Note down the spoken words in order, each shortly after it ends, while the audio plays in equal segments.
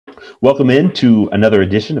Welcome into another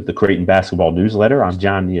edition of the Creighton Basketball Newsletter. I'm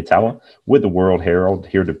Jon Nyatawa with the World-Herald,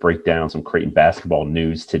 here to break down some Creighton basketball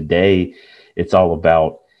news. Today, it's all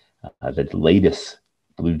about the latest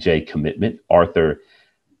Blue Jay commitment, Arthur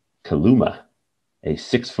Kaluma, a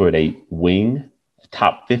 6'8" wing,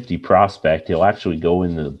 top 50 prospect. He'll actually go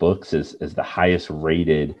into the books as the highest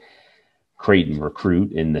rated Creighton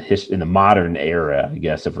recruit in the modern era, I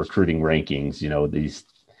guess, of recruiting rankings. You know, these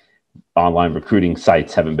online recruiting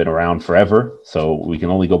sites haven't been around forever, so we can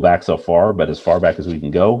only go back so far. But as far back as we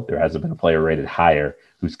can go, there hasn't been a player rated higher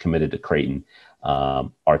who's committed to Creighton.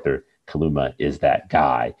 Arthur Kaluma is that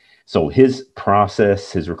guy. So his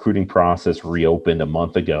recruiting process reopened a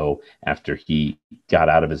month ago after he got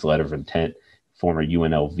out of his letter of intent. Former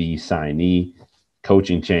UNLV signee,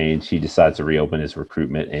 coaching change, he decides to reopen his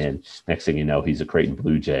recruitment, and next thing you know, he's a Creighton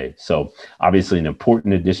Blue Jay. So obviously an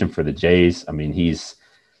important addition for the Jays. I mean, he's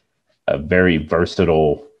a very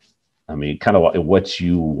versatile, kind of what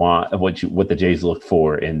you want, what the Jays look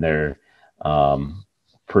for in their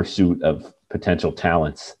pursuit of potential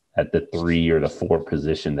talents at the 3 or the 4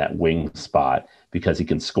 position, that wing spot, because he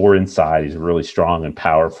can score inside. He's really strong and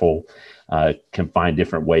powerful, can find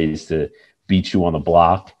different ways to beat you on the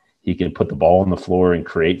block. He can put the ball on the floor and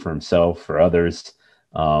create for himself, for others.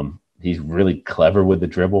 He's really clever with the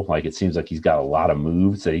dribble. Like, it seems like he's got a lot of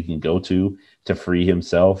moves that he can go to free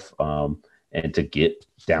himself and to get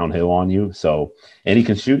downhill on you. So, and he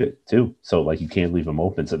can shoot it too. So, like, you can't leave him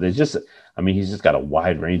open. So there's just, he's just got a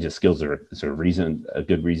wide range of skills. There's a lot of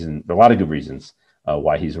good reasons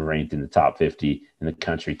why he's ranked in the top 50 in the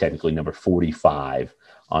country, technically number 45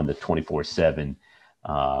 on the 24/7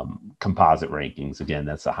 composite rankings. Again,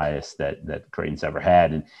 that's the highest that Creighton's ever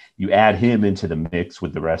had. And you add him into the mix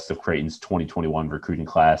with the rest of Creighton's 2021 recruiting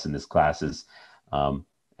class, and this class is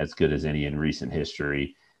as good as any in recent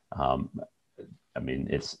history.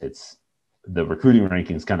 It's the recruiting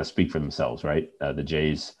rankings kind of speak for themselves, right? The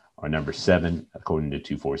Jays are number 7 according to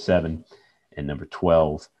 247, and number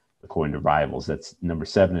 12 according to Rivals. That's number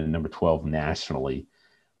 7 and number 12 nationally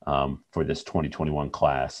for this 2021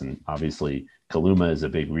 class. And obviously Kaluma is a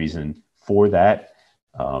big reason for that.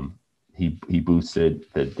 He boosted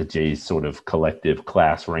the Jays sort of collective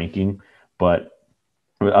class ranking, but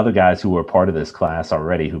other guys who were part of this class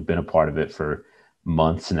already, who've been a part of it for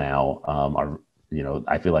months now,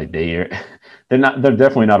 I feel like they're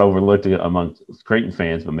definitely not overlooked among Creighton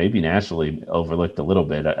fans, but maybe nationally overlooked a little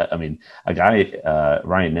bit. A guy,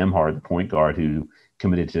 Ryan Nembhard, the point guard who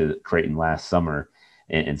committed to Creighton last summer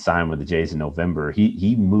and signed with the Jays in November,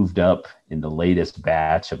 he moved up in the latest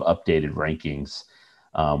batch of updated rankings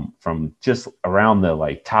from just around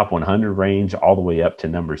the top 100 range all the way up to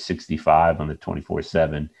number 65 on the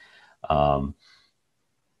 24/7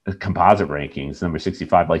 composite rankings, number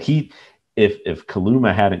 65. If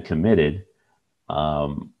Kaluma hadn't committed,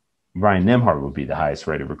 Ryan Nembhard would be the highest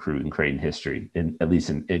rated recruit in Creighton history, at least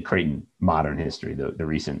in Creighton modern history, the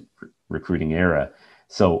recent recruiting era.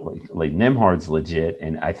 So Nembhard's legit,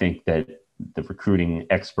 and I think that the recruiting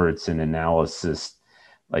experts and analysis,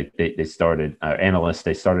 they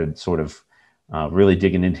started sort of really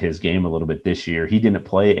digging into his game a little bit this year. He didn't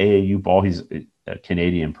play AAU ball. He's a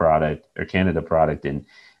Canadian product or Canada product, and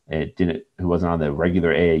who wasn't on the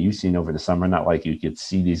regular AAU scene over the summer. Not like you could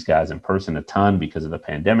see these guys in person a ton because of the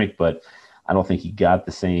pandemic, but I don't think he got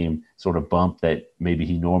the same sort of bump that maybe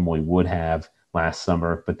he normally would have last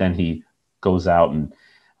summer. But then he goes out and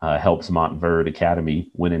helps Montverde Academy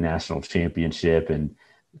win a national championship and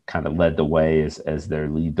kind of led the way as their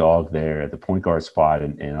lead dog there at the point guard spot,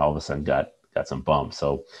 and all of a sudden got some bumps.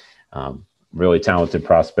 So really talented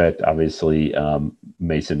prospect. Obviously,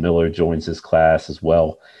 Mason Miller joins this class as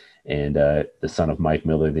well. And the son of Mike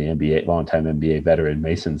Miller, the longtime NBA veteran.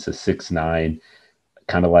 Mason's a 6'9",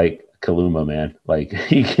 kind of like Kaluma, man. Like,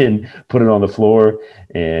 he can put it on the floor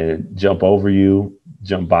and jump over you,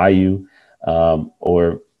 jump by you,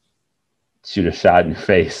 or shoot a shot in your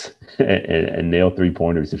face and nail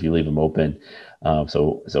 3-pointers if you leave him open.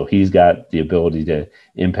 So he's got the ability to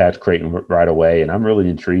impact Creighton right away. And I'm really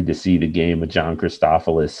intrigued to see the game of John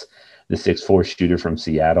Christophilus, the 6'4" shooter from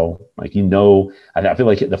Seattle. I feel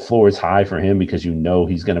like the floor is high for him because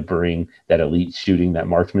he's going to bring that elite shooting, that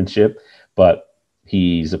marksmanship. But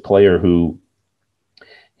he's a player who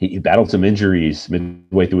he battled some injuries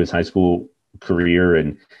midway through his high school career,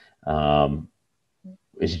 and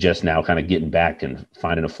is just now kind of getting back and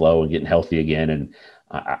finding a flow and getting healthy again. And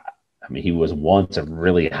he was once a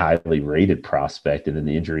really highly rated prospect, and then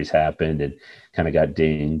the injuries happened and kind of got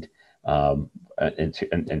dinged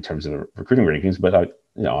in terms of the recruiting rankings. But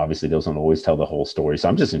obviously those don't always tell the whole story. So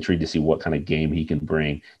I'm just intrigued to see what kind of game he can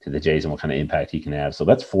bring to the Jays and what kind of impact he can have. So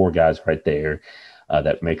that's 4 guys right there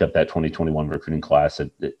that make up that 2021 recruiting class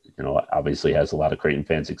that obviously has a lot of Creighton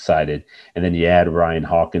fans excited. And then you add Ryan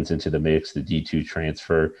Hawkins into the mix, the D2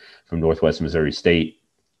 transfer from Northwest Missouri State.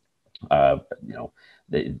 A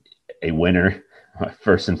winner,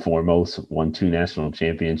 first and foremost, won 2 national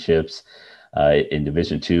championships in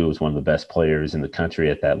Division II, was one of the best players in the country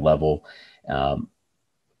at that level. A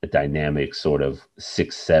dynamic sort of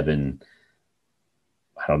 6'7".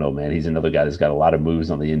 I don't know, man. He's another guy that's got a lot of moves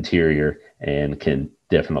on the interior and can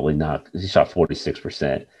definitely knock. He shot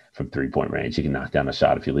 46% from 3-point range. He can knock down a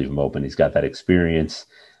shot if you leave him open. He's got that experience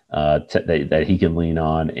that he can lean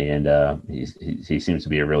on, and he seems to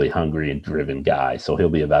be a really hungry and driven guy. So he'll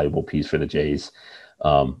be a valuable piece for the Jays.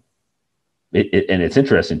 And it's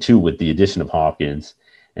interesting too with the addition of Hawkins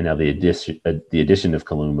and now the addition of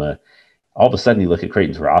Kaluma. All of a sudden, you look at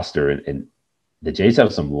Creighton's roster, and the Jays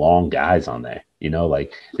have some long guys on there.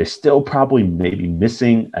 Like they're still probably maybe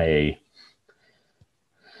missing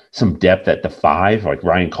some depth at the 5. Like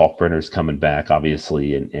Ryan Kalkbrenner's coming back,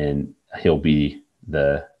 obviously, and he'll be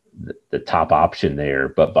the top option there.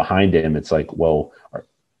 But behind him, it's like, well,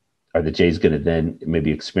 are the Jays going to then maybe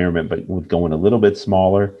experiment, but with going a little bit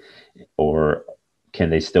smaller, or can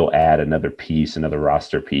they still add another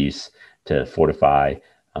roster piece to fortify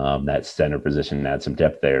that center position and add some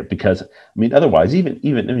depth there? Because otherwise, even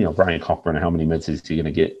Brian Kalkbrenner, how many minutes is he going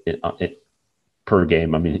to get per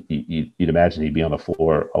game? You'd imagine he'd be on the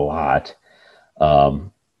floor a lot,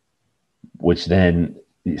 which then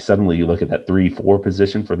suddenly you look at that 3-4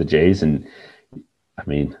 position for the Jays, and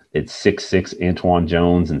it's 6'6" Antoine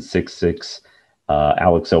Jones and 6'6"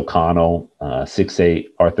 Alex O'Connell, 6'8"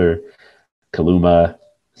 Arthur Kaluma,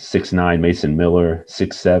 6'9" Mason Miller,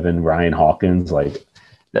 6'7" Ryan Hawkins. Like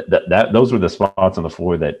those were the spots on the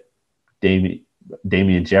floor that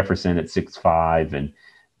Damian Jefferson at 6'5" and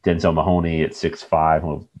Denzel Mahoney at 6'5".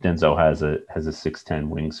 Well, Denzel has a 6'10"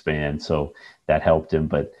 wingspan, so that helped him.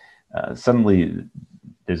 But suddenly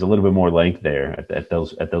there's a little bit more length there at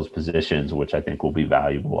those positions, which I think will be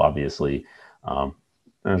valuable. Obviously,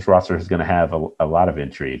 this roster is going to have a lot of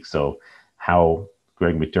intrigue. So how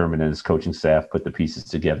Greg McDermott and his coaching staff put the pieces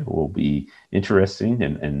together will be interesting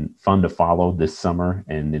and fun to follow this summer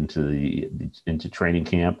and into training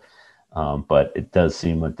camp. But it does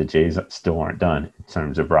seem like the Jays still aren't done in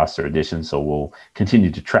terms of roster additions. So we'll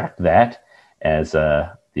continue to track that as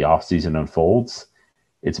the offseason unfolds.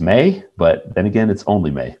 It's May, but then again, it's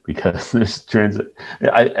only May because there's transit.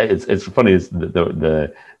 It's funny. It's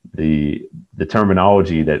the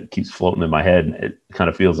terminology that keeps floating in my head. It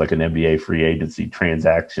kind of feels like an NBA free agency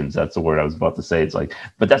transactions. That's the word I was about to say. It's like,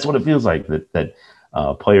 but that's what it feels like, that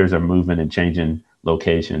players are moving and changing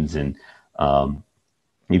locations. And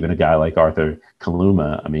even a guy like Arthur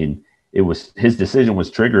Kaluma, his decision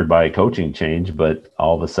was triggered by a coaching change, but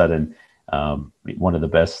all of a sudden, one of the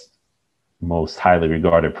best, most highly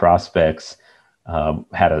regarded prospects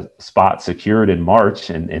had a spot secured in March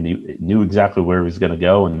and he knew exactly where he was going to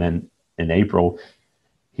go. And then in April,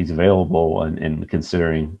 he's available and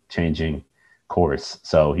considering changing course.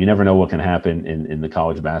 So you never know what can happen in the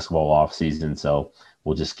college basketball off season. So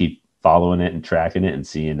we'll just keep following it and tracking it and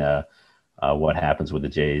seeing what happens with the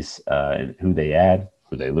Jays and who they add,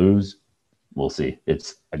 who they lose. We'll see.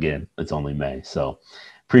 It's only May. So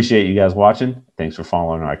appreciate you guys watching. Thanks for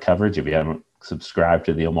following our coverage. If you haven't subscribed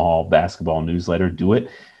to the Omaha Basketball Newsletter, do it.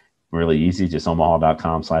 Really easy. Just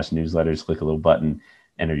omaha.com/newsletters. Click a little button,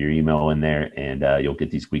 enter your email in there, and you'll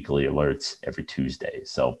get these weekly alerts every Tuesday.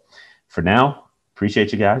 So for now,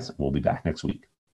 appreciate you guys. We'll be back next week.